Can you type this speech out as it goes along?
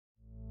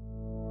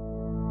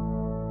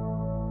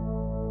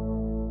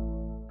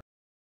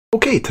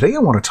Okay, today I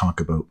want to talk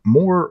about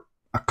more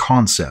a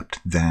concept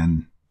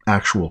than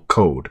actual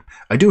code.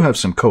 I do have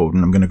some code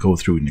and I'm going to go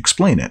through and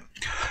explain it,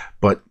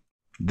 but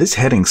this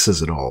heading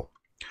says it all.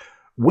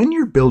 When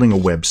you're building a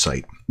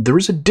website, there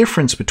is a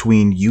difference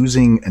between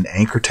using an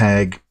anchor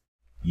tag,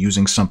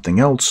 using something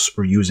else,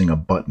 or using a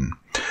button.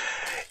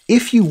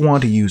 If you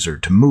want a user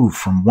to move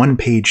from one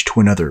page to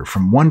another,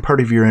 from one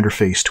part of your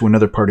interface to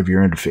another part of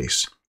your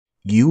interface,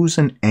 use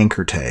an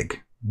anchor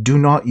tag. Do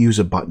not use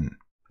a button.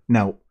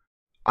 Now,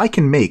 I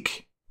can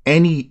make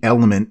any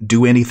element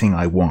do anything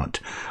I want.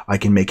 I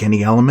can make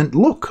any element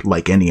look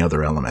like any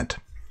other element.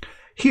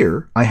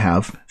 Here, I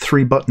have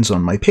 3 buttons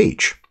on my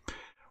page.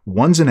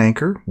 One's an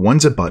anchor,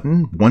 one's a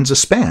button, one's a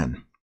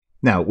span.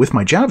 Now, with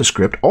my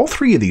JavaScript, all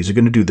 3 of these are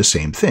going to do the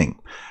same thing.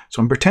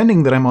 So I'm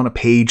pretending that I'm on a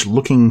page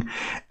looking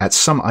at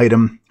some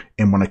item,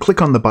 and when I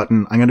click on the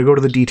button, I'm going to go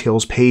to the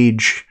details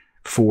page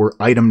for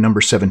item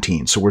number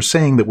 17. So we're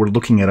saying that we're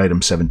looking at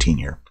item 17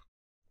 here.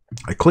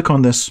 I click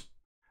on this,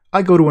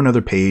 I go to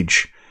another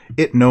page,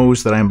 it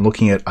knows that I'm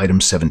looking at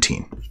item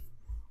 17.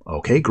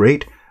 Okay,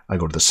 great. I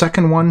go to the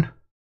second one,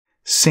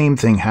 same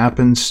thing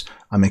happens.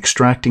 I'm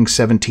extracting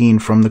 17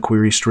 from the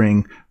query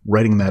string,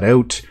 writing that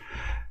out.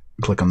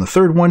 Click on the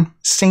third one,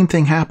 same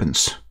thing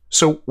happens.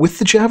 So with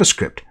the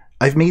JavaScript,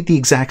 I've made the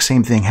exact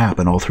same thing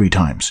happen all 3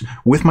 times.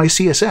 With my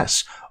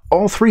CSS,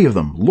 all 3 of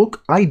them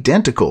look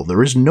identical.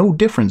 There is no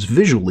difference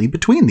visually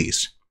between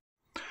these.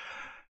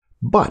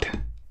 But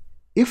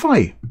if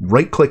I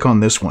right-click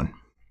on this one,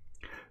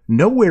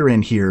 nowhere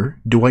in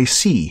here do I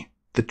see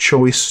the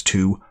choice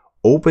to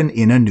open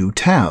in a new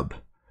tab.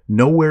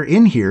 Nowhere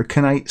in here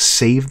can I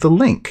save the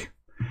link.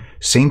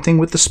 Same thing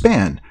with the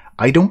span.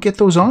 I don't get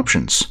those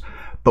options.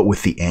 But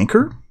with the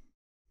anchor,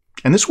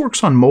 and this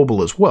works on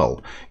mobile as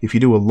well, if you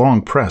do a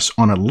long press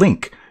on a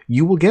link,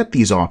 you will get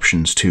these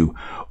options to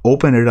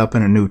open it up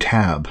in a new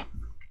tab,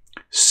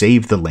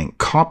 save the link,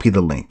 copy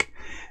the link.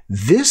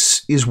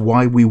 This is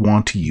why we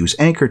want to use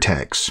anchor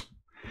tags.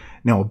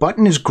 Now, a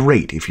button is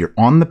great. If you're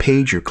on the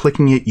page, you're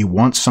clicking it, you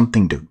want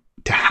something to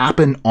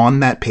happen on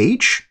that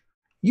page,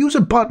 use a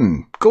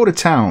button. Go to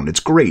town. It's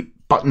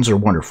great. Buttons are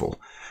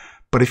wonderful.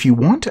 But if you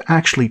want to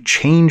actually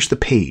change the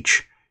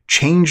page,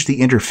 change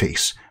the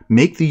interface,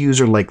 make the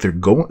user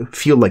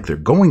feel like they're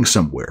going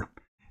somewhere,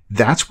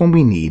 that's when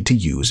we need to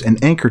use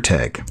an anchor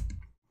tag.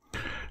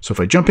 So if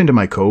I jump into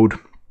my code,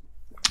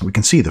 we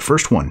can see the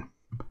first one.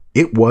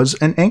 It was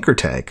an anchor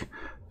tag.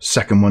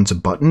 Second one's a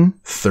button.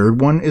 Third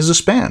one is a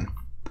span.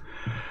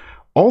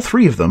 All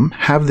 3 of them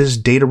have this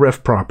data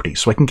ref property,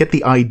 so I can get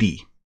the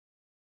ID.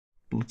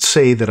 Let's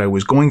say that I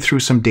was going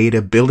through some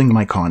data, building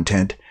my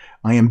content.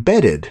 I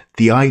embedded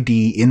the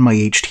ID in my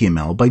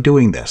HTML by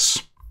doing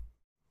this.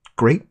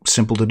 Great,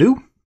 simple to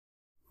do.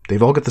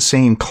 They've all got the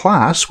same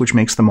class, which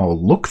makes them all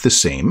look the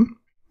same.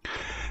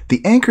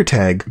 The anchor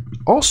tag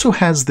also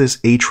has this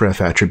href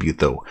attribute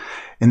though,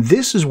 and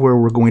this is where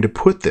we're going to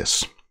put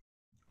this.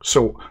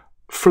 So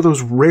for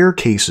those rare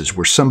cases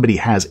where somebody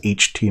has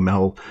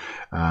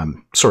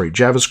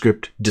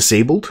JavaScript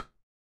disabled,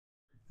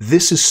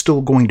 this is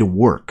still going to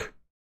work.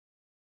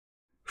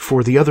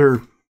 For the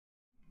other,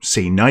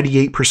 say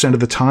 98% of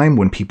the time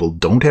when people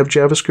don't have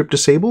JavaScript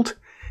disabled,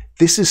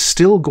 this is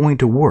still going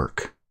to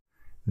work.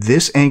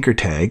 This anchor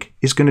tag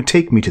is going to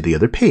take me to the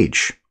other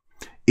page.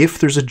 If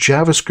there's a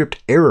JavaScript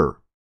error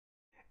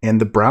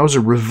and the browser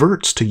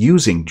reverts to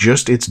using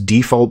just its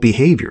default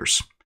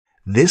behaviors,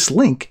 this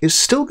link is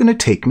still going to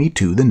take me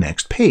to the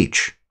next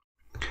page.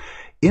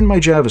 In my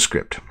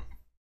JavaScript,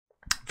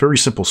 very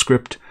simple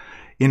script,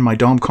 in my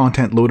DOM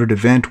content loaded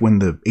event, when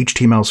the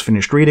HTML is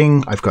finished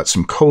reading, I've got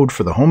some code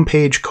for the home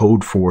page,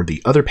 code for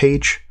the other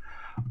page.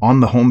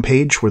 On the home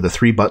page where the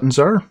 3 buttons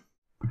are,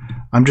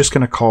 I'm just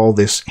going to call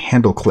this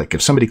handle click.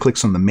 If somebody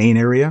clicks on the main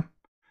area,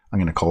 I'm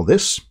going to call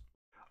this.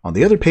 On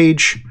the other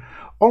page,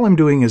 all I'm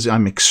doing is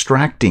I'm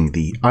extracting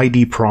the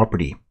ID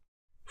property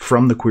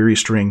from the query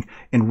string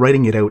and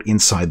writing it out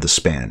inside the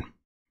span.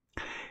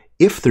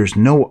 If there's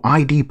no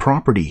ID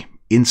property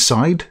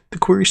inside the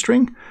query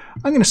string,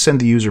 I'm going to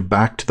send the user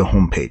back to the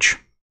home page.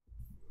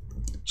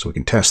 So we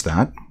can test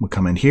that. We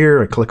come in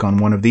here, I click on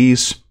one of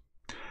these.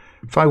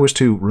 If I was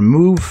to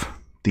remove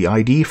the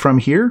ID from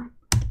here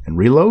and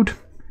reload,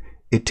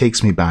 it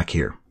takes me back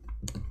here.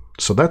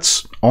 So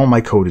that's all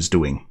my code is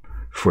doing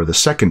for the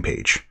second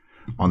page.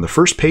 On the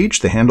first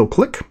page, the handle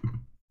click.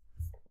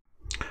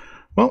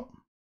 Well,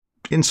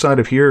 inside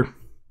of here,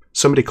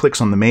 somebody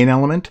clicks on the main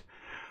element.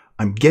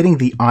 I'm getting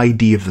the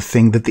ID of the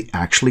thing that they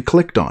actually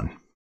clicked on.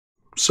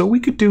 So we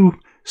could do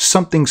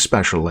something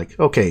special, like,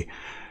 okay,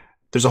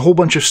 there's a whole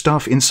bunch of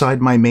stuff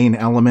inside my main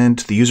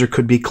element. The user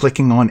could be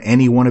clicking on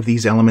any one of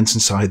these elements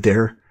inside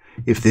there.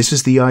 If this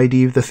is the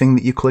ID of the thing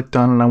that you clicked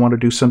on and I want to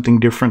do something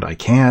different, I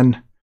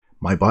can.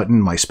 My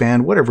button, my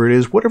span, whatever it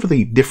is, whatever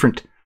the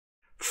different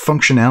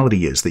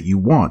functionality is that you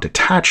want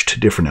attached to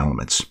different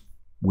elements,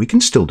 we can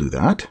still do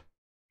that.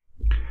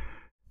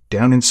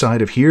 Down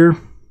inside of here,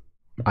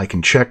 I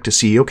can check to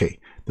see, okay,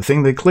 the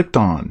thing they clicked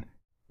on,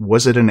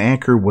 was it an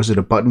anchor? Was it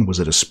a button? Was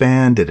it a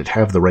span? Did it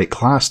have the right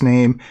class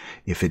name?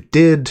 If it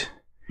did,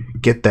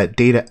 get that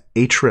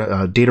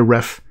data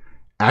ref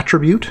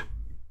attribute.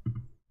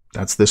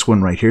 That's this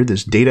one right here,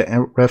 this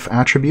data ref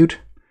attribute.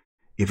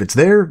 If it's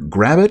there,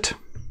 grab it.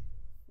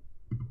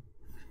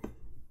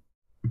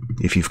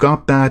 If you've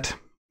got that,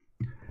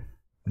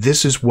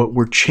 this is what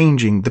we're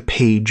changing the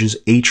page's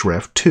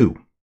href to.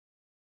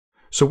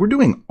 So we're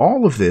doing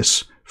all of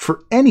this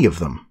for any of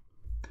them.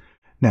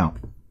 Now,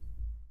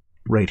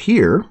 right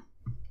here,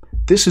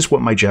 this is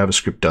what my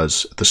JavaScript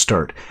does at the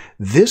start.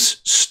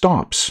 This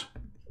stops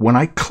when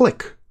I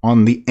click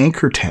on the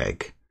anchor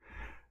tag.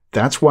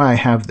 That's why I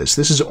have this.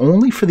 This is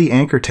only for the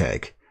anchor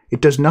tag.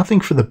 It does nothing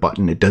for the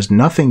button. It does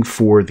nothing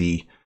for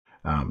the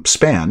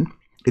span.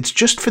 It's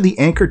just for the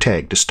anchor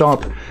tag to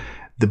stop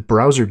the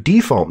browser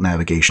default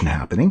navigation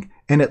happening,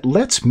 and it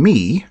lets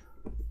me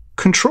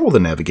control the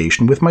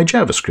navigation with my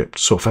JavaScript.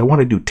 So if I want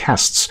to do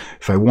tests,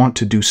 if I want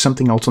to do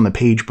something else on the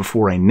page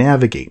before I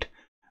navigate,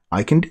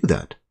 I can do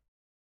that.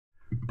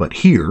 But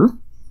here,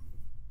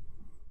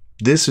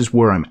 this is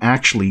where I'm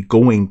actually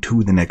going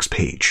to the next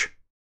page.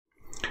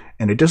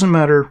 And it doesn't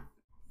matter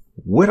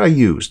what I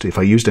used. If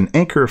I used an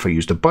anchor, if I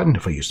used a button,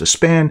 if I used a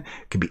span,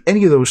 it could be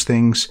any of those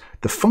things.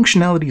 The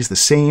functionality is the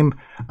same.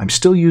 I'm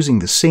still using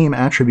the same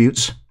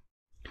attributes.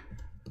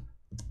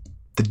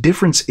 The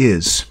difference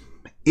is,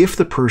 if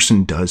the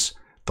person does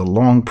the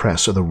long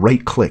press or the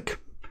right click,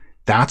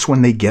 that's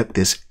when they get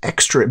this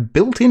extra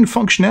built-in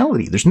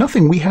functionality. There's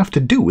nothing we have to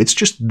do. It's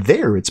just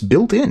there. It's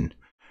built in.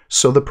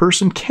 So the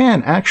person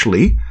can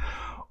actually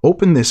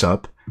open this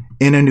up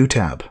in a new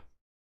tab.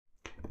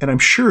 And I'm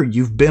sure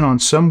you've been on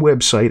some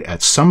website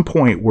at some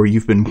point where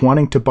you've been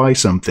wanting to buy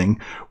something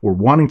or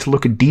wanting to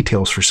look at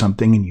details for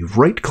something, and you've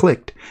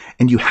right-clicked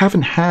and you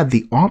haven't had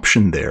the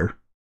option there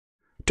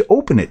to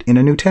open it in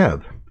a new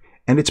tab.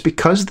 And it's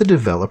because the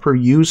developer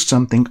used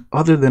something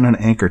other than an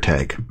anchor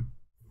tag.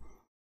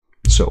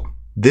 So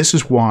this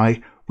is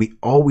why we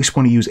always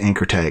want to use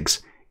anchor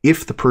tags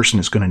if the person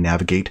is going to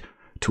navigate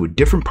to a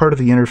different part of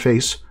the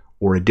interface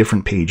or a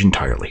different page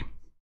entirely.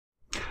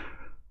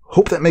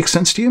 Hope that makes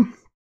sense to you.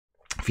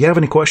 If you have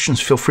any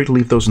questions, feel free to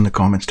leave those in the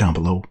comments down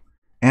below.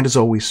 And as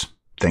always,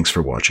 thanks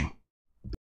for watching.